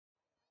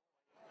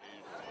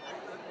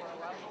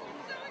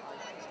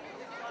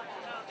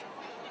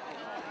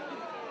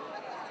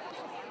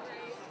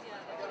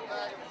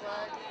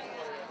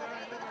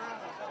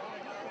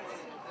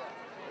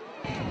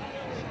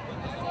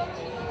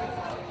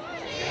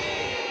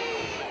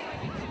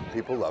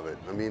People love it.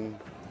 I mean,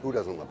 who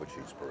doesn't love a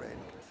cheese parade?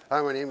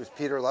 Hi, my name is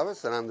Peter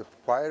Lovis, and I'm the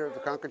proprietor of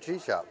the Concord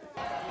Cheese Shop.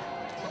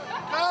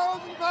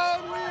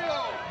 1,000-pound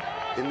wheel!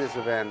 In this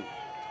event,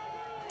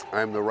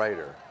 I'm the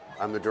writer,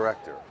 I'm the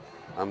director,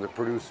 I'm the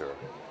producer,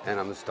 and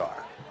I'm the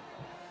star.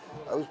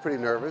 I was pretty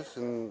nervous,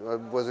 and I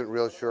wasn't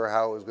real sure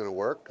how it was going to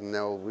work. And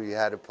then we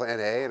had a plan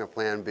A and a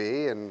plan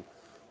B and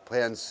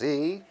plan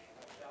C,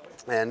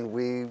 and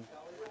we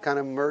kind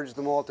of merged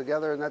them all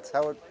together, and that's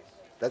how it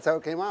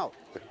came out.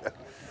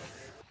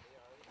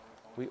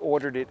 We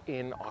ordered it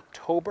in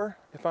October,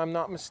 if I'm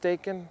not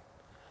mistaken.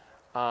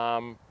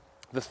 The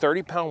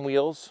 30-pound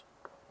wheels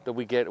that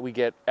we can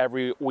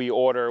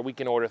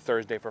order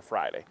Thursday for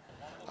Friday.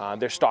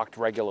 They're stocked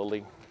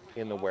regularly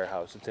in the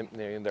warehouse.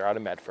 They're out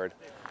of Medford.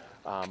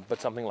 But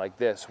something like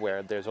this,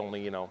 where there's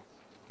only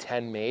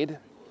 10 made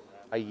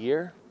a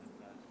year,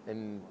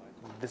 and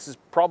this is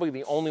probably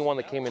the only one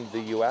that came into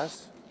the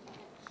U.S.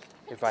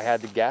 If I had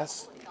to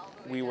guess.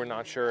 We were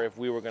not sure if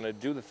we were going to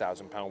do the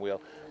 1,000-pound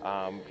wheel.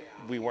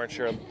 We weren't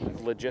sure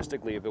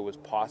logistically if it was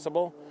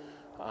possible.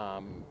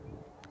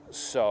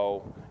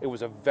 So it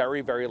was a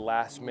very, very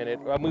last minute.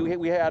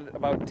 We had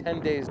about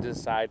 10 days to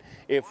decide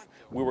if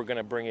we were going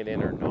to bring it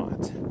in or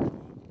not.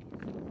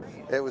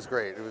 It was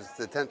great. It was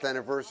the 10th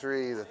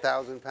anniversary, the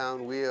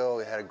 1,000-pound wheel.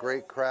 We had a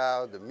great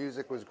crowd. The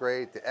music was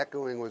great. The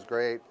echoing was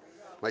great.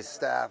 My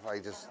staff,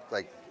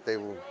 they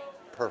were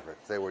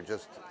perfect. They were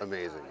just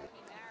amazing.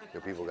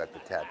 People got the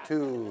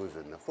tattoos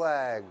and the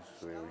flags.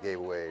 I mean, we gave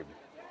away,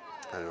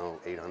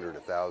 800,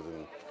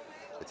 1,000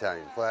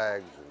 Italian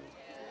flags. And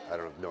I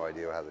don't have no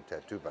idea how the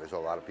tattoo, but I saw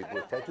a lot of people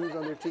with tattoos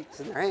on their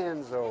cheeks and their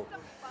hands, so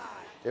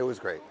it was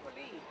great.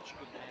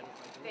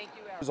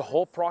 There's a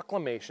whole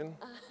proclamation,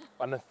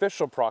 an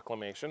official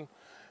proclamation,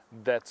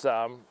 that's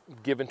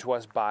given to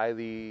us by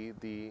the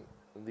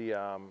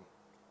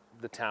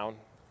town.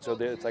 So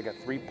it's like a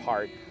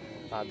 3-part.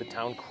 The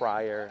town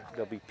crier,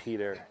 there'll be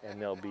Peter,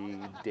 and there'll be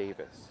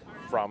Davis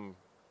from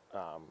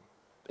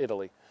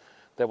Italy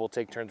that will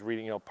take turns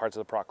reading parts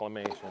of the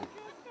proclamation.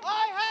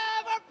 I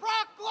have a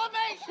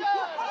proclamation!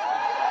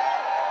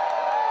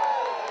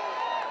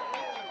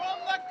 From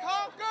the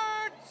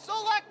Concord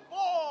Select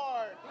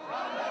Board!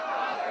 From the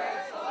Concord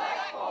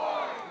Select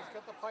Board! He's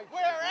got the pipe.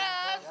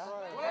 Whereas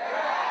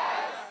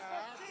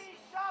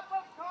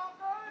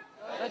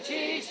the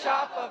cheese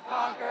shop of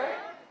Concord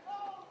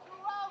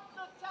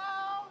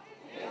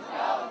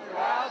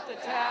throughout the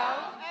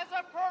town as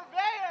a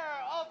purveyor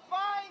of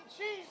fine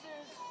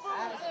cheeses,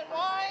 foods, and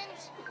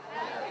wines.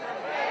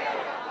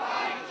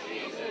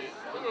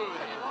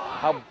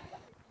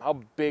 How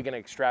big and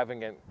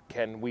extravagant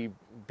can we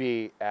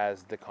be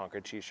as the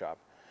Concord Cheese Shop?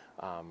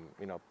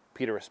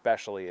 Peter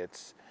especially.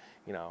 It's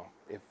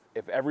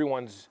if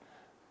everyone's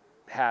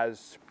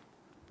has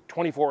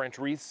 24-inch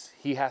wreaths,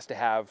 he has to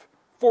have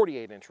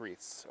 48-inch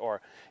wreaths,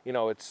 or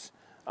it's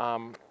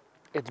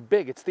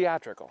big. It's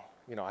theatrical.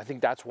 I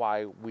think that's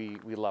why we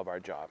love our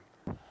job.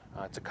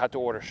 It's a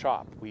cut-to-order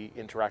shop. We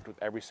interact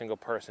with every single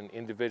person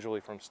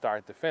individually from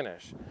start to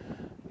finish.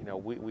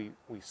 We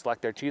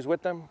select our cheese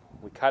with them,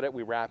 we cut it,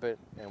 we wrap it,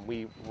 and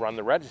we run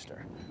the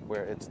register,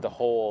 where it's the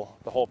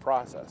whole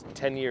process.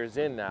 10 years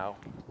in now,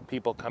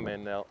 people come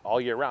in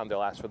all year round,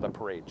 they'll ask for the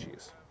parade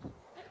cheese.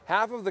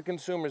 Half of the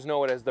consumers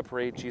know it as the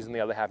parade cheese, and the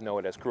other half know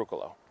it as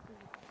Crucolo,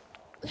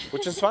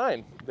 which is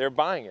fine. They're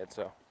buying it,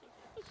 so.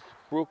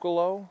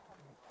 Crucolo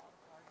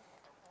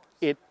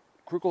is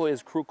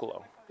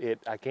Crucolo.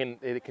 It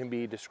can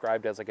be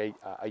described as like a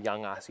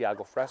young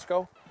Asiago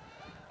fresco.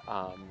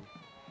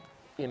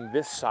 In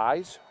this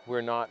size,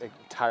 we're not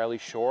entirely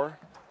sure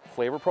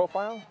flavor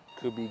profile.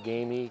 Could be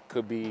gamey,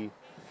 could be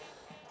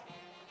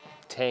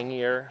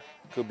tangier,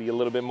 could be a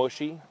little bit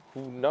mushy.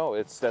 Who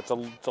knows?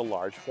 It's a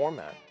large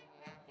format.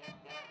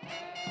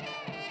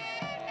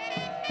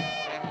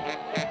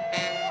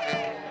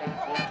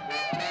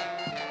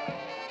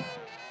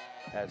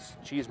 As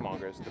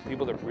cheesemongers, the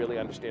people that really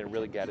understand and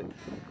really get it,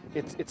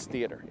 it's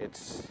theater.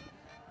 It's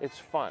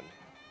fun.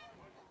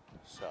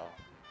 So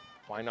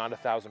why not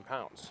 1,000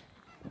 pounds?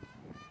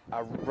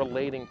 A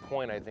relating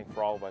point, I think,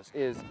 for all of us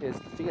is the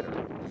theater,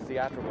 the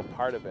theatrical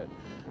part of it.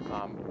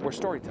 We're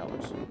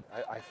storytellers.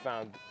 I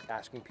found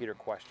asking Peter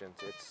questions.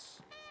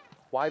 It's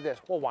why this?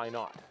 Well, why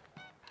not?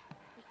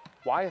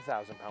 Why a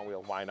 1,000-pound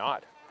wheel? Why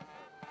not?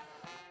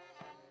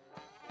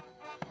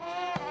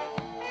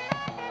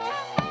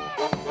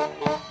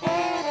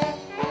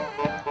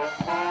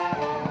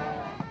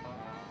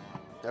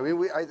 I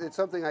mean, it's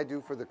something I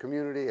do for the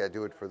community. I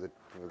do it for the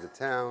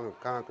town of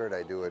Concord.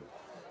 I do it,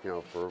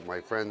 for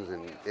my friends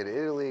in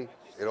Italy.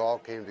 It all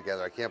came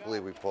together. I can't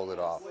believe we pulled it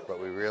off, but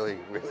we really,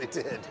 really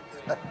did.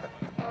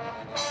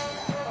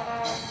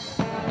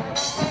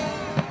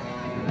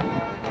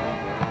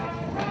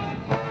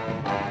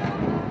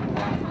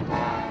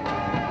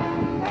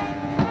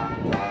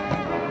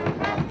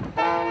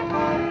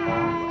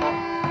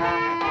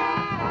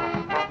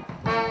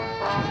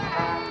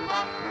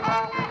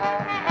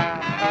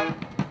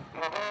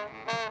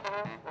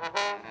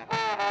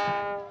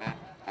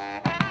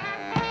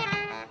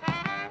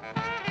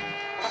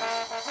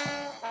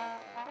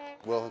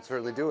 we'll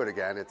certainly do it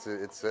again. It's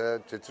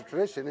a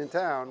tradition in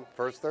town,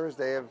 first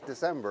Thursday of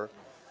December,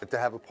 to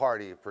have a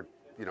party for,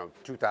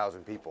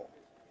 2,000 people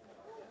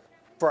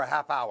for a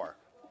half hour.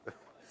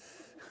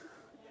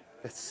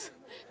 It's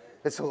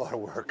a lot of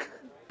work.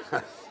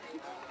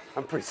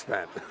 I'm pretty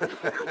spent.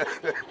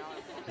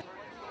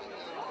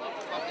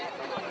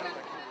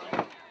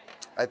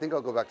 I think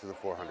I'll go back to the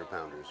 400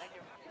 pounders.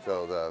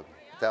 So the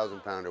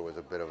 1,000 pounder was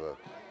a bit of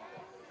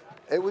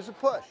it was a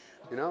push,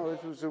 it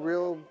was a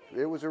real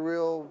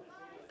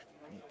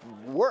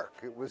work.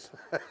 It was,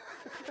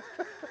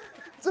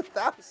 it's a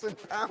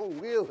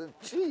 1,000-pound wheel of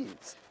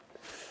cheese.